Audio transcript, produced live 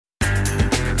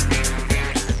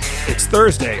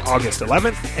Thursday, August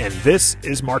 11th, and this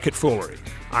is Market Foolery.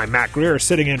 I'm Matt Greer,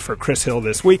 sitting in for Chris Hill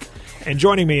this week, and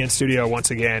joining me in studio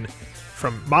once again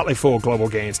from Motley Fool Global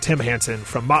Gains, Tim Hansen,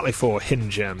 from Motley Fool Hidden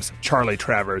Gems, Charlie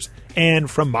Travers,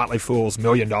 and from Motley Fool's $1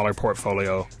 Million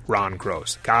Portfolio, Ron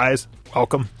Gross. Guys,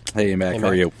 welcome. Hey, Matt. How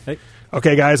are you? Hey.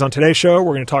 Okay, guys, on today's show,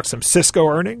 we're going to talk some Cisco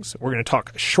earnings, we're going to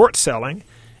talk short selling,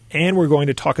 and we're going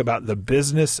to talk about the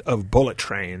business of bullet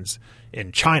trains in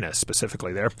China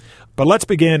specifically there. But let's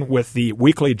begin with the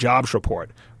weekly jobs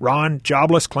report. Ron,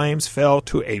 jobless claims fell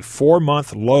to a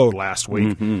 4-month low last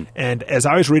week. Mm-hmm. And as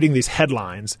I was reading these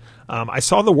headlines, I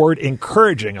saw the word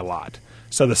encouraging a lot.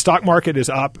 So the stock market is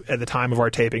up at the time of our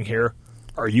taping here.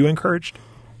 Are you encouraged?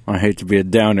 I hate to be a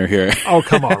downer here. Oh,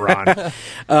 come on,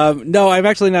 Ron. No, I'm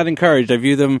actually not encouraged. I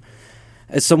view them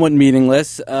as somewhat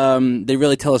meaningless. They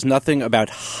really tell us nothing about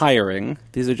hiring.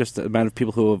 These are just the amount of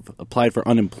people who have applied for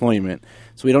unemployment.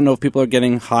 So we don't know if people are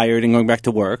getting hired and going back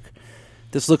to work.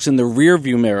 This looks in the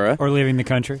rearview mirror. Or leaving the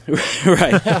country.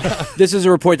 Right. This is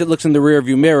a report that looks in the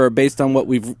rearview mirror based on what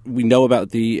we know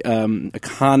about the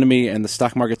economy and the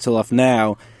stock market sell-off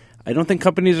now. I don't think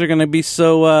companies are going to be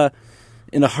so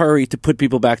in a hurry to put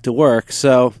people back to work.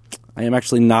 So I am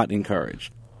actually not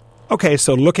encouraged. Okay,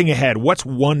 so looking ahead, what's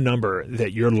one number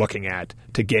that you're looking at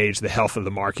to gauge the health of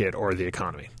the market or the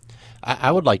economy?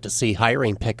 I would like to see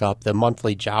hiring pick up. The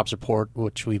monthly jobs report,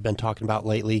 which we've been talking about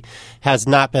lately, has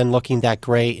not been looking that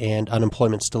great, and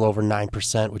unemployment's still over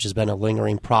 9%, which has been a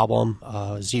lingering problem.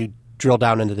 As you drill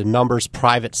down into the numbers,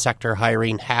 private sector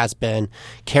hiring has been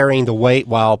carrying the weight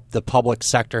while the public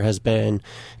sector has been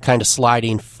kind of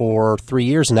sliding for 3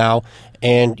 years now.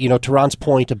 And, you know, to Ron's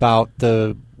point about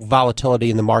the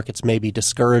volatility in the markets maybe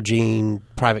discouraging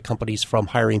private companies from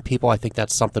hiring people, I think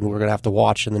that's something we're going to have to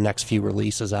watch in the next few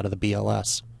releases out of the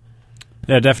BLS.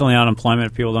 Yeah, definitely unemployment.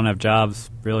 If people don't have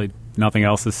jobs, really nothing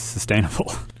else is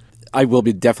sustainable. I will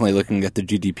be definitely looking at the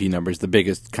GDP numbers, the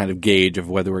biggest kind of gauge of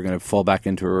whether we're going to fall back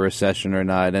into a recession or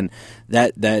not. And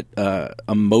that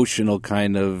emotional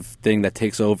kind of thing that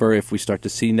takes over if we start to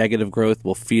see negative growth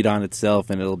will feed on itself,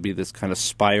 and it'll be this kind of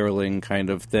spiraling kind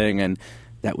of thing, and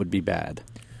that would be bad.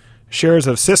 Shares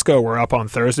of Cisco were up on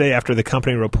Thursday after the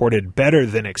company reported better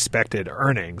than expected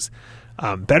earnings.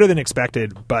 Better than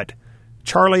expected, but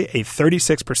Charlie, a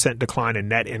 36% decline in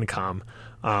net income.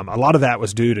 A lot of that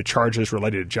was due to charges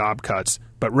related to job cuts,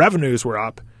 but revenues were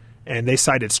up, and they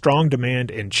cited strong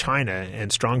demand in China and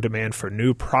strong demand for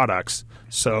new products.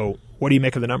 So what do you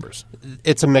make of the numbers?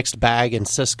 It's a mixed bag in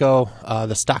Cisco.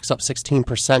 The stock's up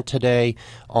 16% today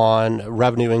on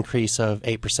revenue increase of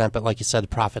 8%, but like you said, the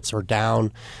profits are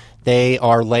down. They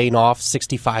are laying off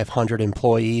 6,500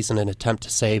 employees in an attempt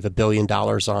to save $1 billion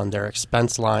on their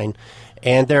expense line.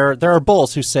 And there are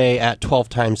bulls who say at 12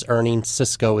 times earnings,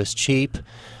 Cisco is cheap.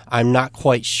 I'm not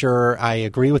quite sure I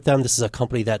agree with them. This is a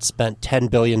company that spent $10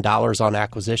 billion on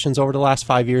acquisitions over the last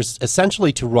 5 years,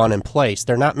 essentially to run in place.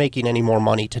 They're not making any more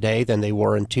money today than they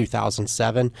were in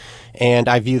 2007. And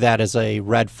I view that as a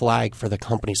red flag for the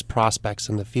company's prospects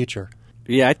in the future.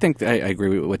 Yeah, I think I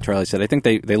agree with what Charlie said. I think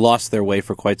they lost their way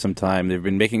for quite some time. They've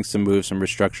been making some moves, some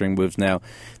restructuring moves now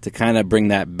to kind of bring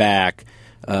that back.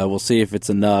 We'll see if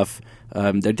it's enough.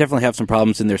 They definitely have some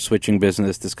problems in their switching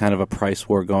business. There's kind of a price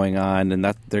war going on, and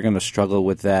that they're going to struggle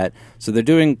with that. So they're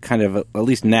doing kind of, at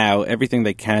least now, everything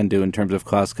they can do in terms of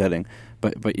cost cutting.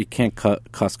 But you can't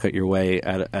cost cut your way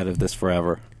out of this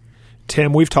forever.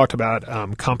 Tim, we've talked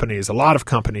about companies, a lot of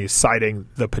companies citing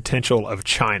the potential of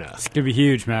China. This could be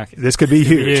huge, Mac. This could be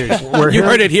huge. You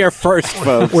heard it here first,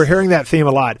 folks. We're hearing that theme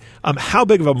a lot. How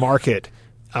big of a market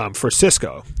for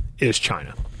Cisco is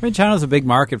China? I mean, China's a big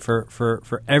market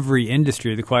for every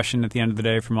industry. The question at the end of the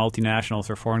day for multinationals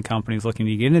or foreign companies looking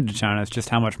to get into China is just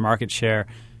how much market share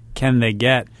can they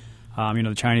get.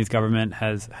 The Chinese government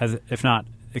has, if not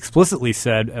explicitly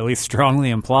said, at least strongly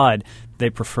implied, they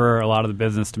prefer a lot of the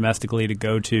business domestically to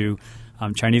go to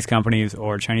Chinese companies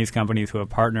or Chinese companies who have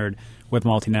partnered with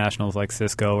multinationals like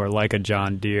Cisco or like a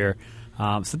John Deere.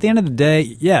 So at the end of the day,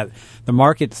 yeah, the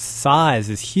market size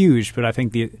is huge, but I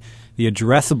think the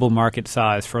addressable market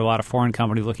size for a lot of foreign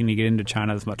companies looking to get into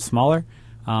China is much smaller,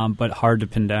 but hard to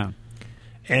pin down.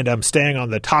 And staying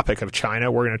on the topic of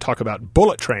China, we're going to talk about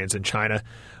bullet trains in China.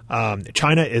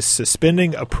 China is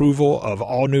suspending approval of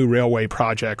all new railway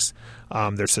projects.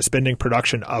 They're suspending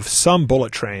production of some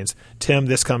bullet trains. Tim,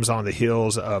 this comes on the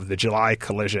heels of the July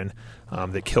collision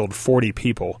that killed 40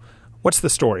 people. What's the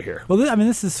story here? Well,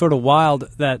 this is sort of wild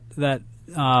that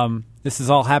this is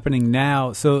all happening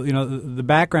now. So, the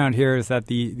background here is that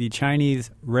the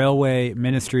Chinese railway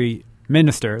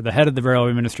minister, the head of the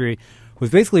railway ministry, was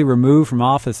basically removed from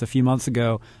office a few months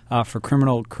ago for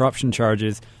criminal corruption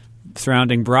charges.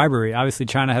 surrounding bribery. Obviously,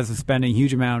 China has been spending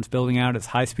huge amounts building out its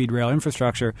high-speed rail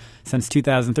infrastructure since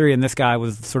 2003, and this guy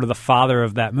was sort of the father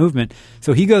of that movement.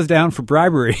 So he goes down for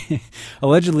bribery,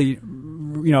 allegedly,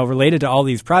 related to all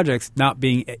these projects not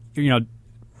being,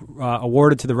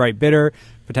 awarded to the right bidder.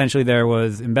 Potentially there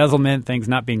was embezzlement, things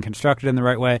not being constructed in the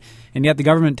right way, and yet the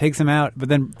government takes him out, but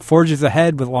then forges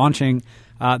ahead with launching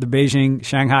the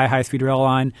Beijing-Shanghai high-speed rail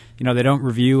line. They don't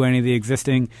review any of the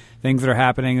existing things that are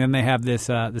happening. Then they have this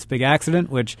big accident,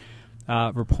 which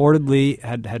reportedly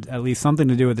had at least something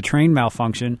to do with the train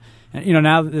malfunction. And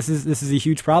now this is a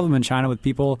huge problem in China with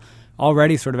people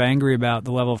already sort of angry about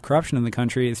the level of corruption in the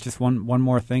country. It's just one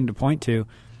more thing to point to.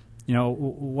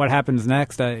 What happens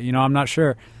next? I'm not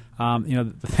sure.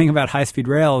 The thing about high-speed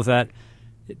rail is that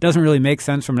it doesn't really make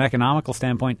sense from an economical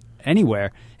standpoint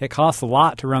anywhere. It costs a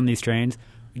lot to run these trains.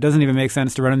 It doesn't even make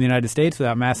sense to run in the United States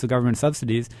without massive government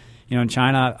subsidies. In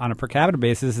China, on a per capita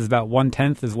basis, is about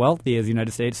 1/10 as wealthy as the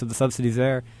United States, so the subsidies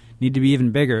there need to be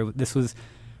even bigger. This was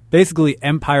basically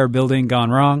empire building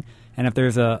gone wrong, and if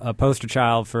there's a poster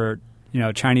child for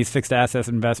Chinese fixed assets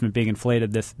investment being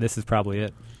inflated, this is probably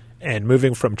it. And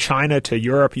moving from China to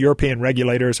Europe, European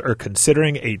regulators are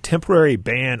considering a temporary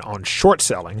ban on short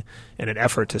selling in an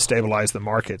effort to stabilize the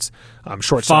markets.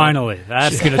 Finally,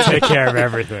 that's going to take care of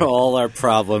everything. All our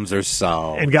problems are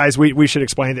solved. And guys, we should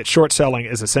explain that short selling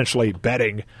is essentially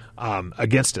betting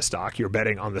against a stock. You're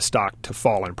betting on the stock to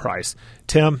fall in price.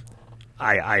 Tim,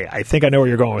 I think I know where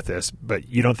you're going with this, but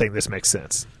you don't think this makes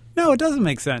sense. No, it doesn't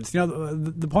make sense.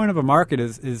 The point of a market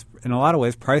is in a lot of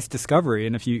ways price discovery,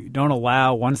 and if you don't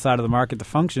allow one side of the market to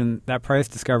function, that price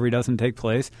discovery doesn't take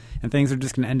place, and things are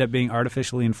just going to end up being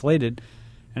artificially inflated.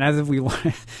 And as if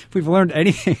we've learned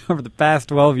anything over the past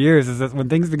 12 years, is that when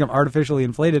things become artificially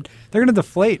inflated, they're going to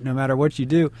deflate no matter what you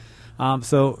do.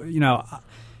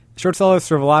 Short sellers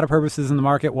serve a lot of purposes in the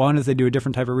market. One is they do a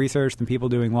different type of research than people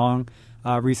doing long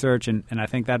research, and I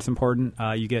think that's important.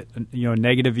 You get a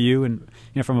negative view, and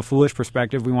from a foolish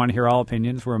perspective, we want to hear all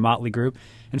opinions. We're a motley group.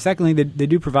 And secondly, they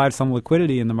do provide some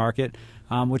liquidity in the market,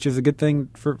 which is a good thing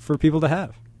for people to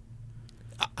have.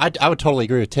 I would totally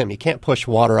agree with Tim. You can't push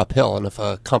water uphill, and if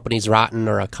a company's rotten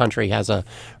or a country has a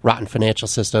rotten financial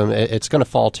system, it's going to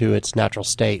fall to its natural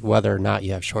state, whether or not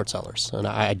you have short sellers. And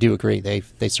I do agree.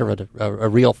 They serve a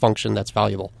real function that's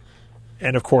valuable.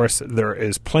 And, of course, there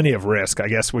is plenty of risk. I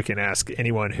guess we can ask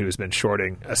anyone who's been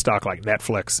shorting a stock like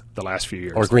Netflix the last few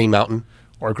years. Or Green Mountain.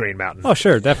 Oh,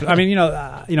 sure, definitely.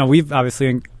 I mean, we've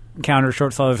obviously encountered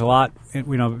short sellers a lot,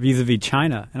 vis-a-vis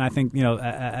China. And I think,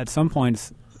 at some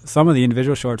points, some of the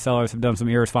individual short sellers have done some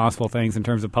irresponsible things in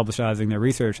terms of publicizing their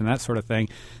research and that sort of thing.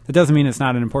 That doesn't mean it's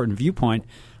not an important viewpoint,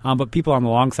 but people on the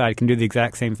long side can do the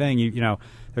exact same thing.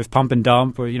 There's pump and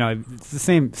dump, or it's the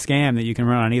same scam that you can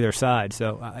run on either side.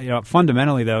 So,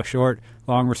 fundamentally, though, short,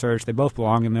 long research, they both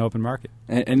belong in the open market.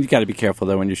 And you got to be careful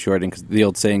though when you're shorting, because the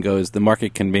old saying goes, the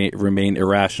market can remain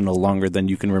irrational longer than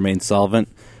you can remain solvent,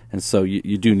 and so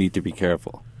you do need to be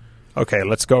careful. Okay,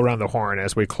 let's go around the horn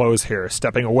as we close here.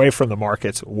 Stepping away from the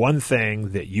markets, one thing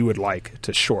that you would like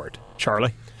to short.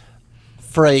 Charlie?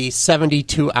 For a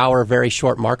 72-hour very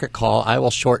short market call, I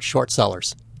will short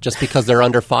sellers just because they're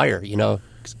under fire.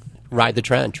 Ride the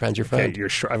trend. Trend's your friend.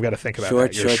 Okay, I've got to think about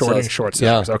that. You're shorting short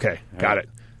sellers. Yeah. Okay, got it.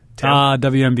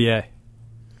 WNBA.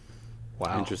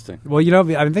 Wow. Interesting. Well,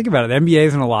 I mean, think about it. The NBA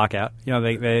is in a lockout.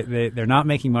 They're not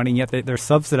making money, yet they're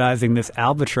subsidizing this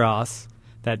albatross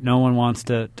that no one wants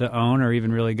to own or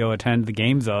even really go attend the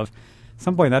games of. At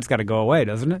some point, that's got to go away,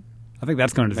 doesn't it? I think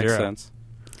that's going to Makes zero. Sense.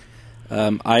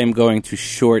 I am going to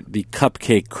short the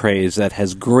cupcake craze that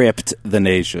has gripped the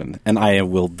nation, and I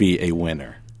will be a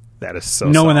winner. That is so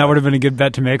Knowing solid. that would have been a good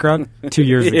bet to make, Ron? 2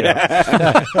 years ago. You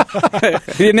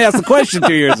didn't ask the question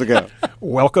 2 years ago.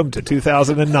 Welcome to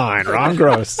 2009. Ron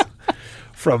Gross.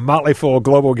 From Motley Fool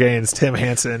Global Gains, Tim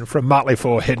Hansen. From Motley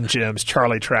Fool Hidden Gems,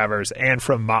 Charlie Travers. And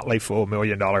from Motley Fool $1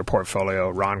 Million Portfolio,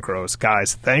 Ron Gross.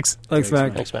 Guys, thanks. Thanks,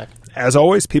 Mac. Thanks, Mac. As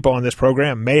always, people on this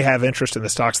program may have interest in the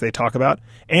stocks they talk about,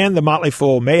 and the Motley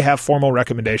Fool may have formal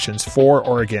recommendations for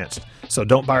or against. So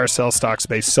don't buy or sell stocks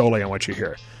based solely on what you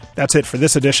hear. That's it for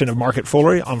this edition of Market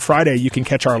Foolery. On Friday, you can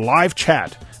catch our live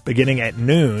chat beginning at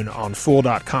noon on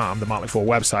Fool.com, the Motley Fool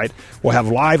website. We'll have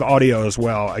live audio as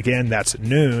well. Again, that's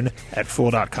noon at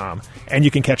Fool.com. And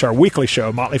you can catch our weekly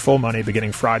show, Motley Fool Money,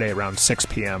 beginning Friday around 6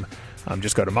 p.m.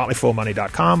 Just go to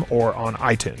motleyfoolmoney.com or on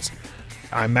iTunes.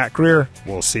 I'm Matt Greer.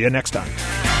 We'll see you next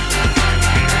time.